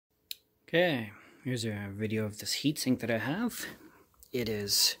Okay, here's a video of this heatsink that I have. It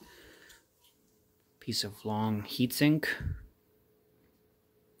is a piece of long heatsink,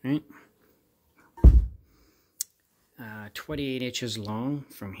 right? 28 inches long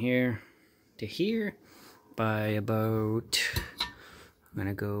from here to here by about, I'm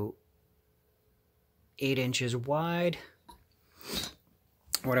gonna go 8 inches wide.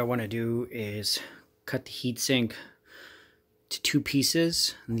 What I want to do is cut the heatsink to 2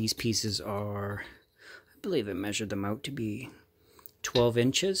 pieces, and these pieces are, I believe I measured them out to be 12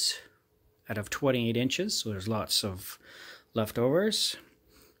 inches out of 28 inches, so there's lots of leftovers.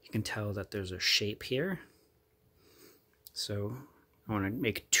 You can tell that there's a shape here, so I want to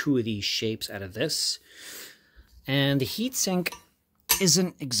make 2 of these shapes out of this. And the heatsink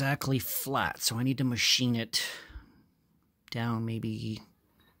isn't exactly flat, so I need to machine it down maybe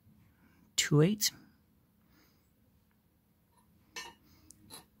 2/8.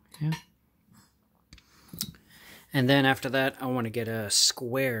 Yeah. And then after that, I want to get a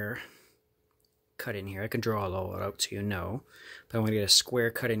square cut in here. I can draw it all out so you know, but I want to get a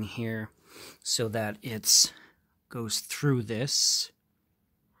square cut in here so that it goes through this.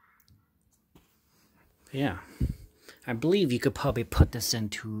 Yeah, I believe you could probably put this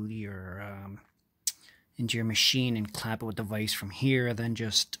into your machine and clamp it with the vise from here, then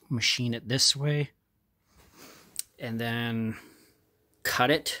just machine it this way, and then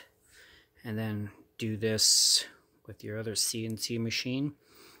cut it, and then do this with your other CNC machine,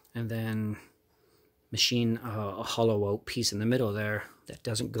 and then machine a hollow out piece in the middle there that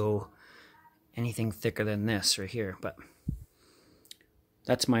doesn't go anything thicker than this right here. But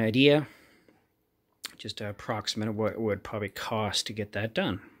that's my idea, just an approximate of what it would probably cost to get that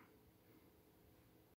done.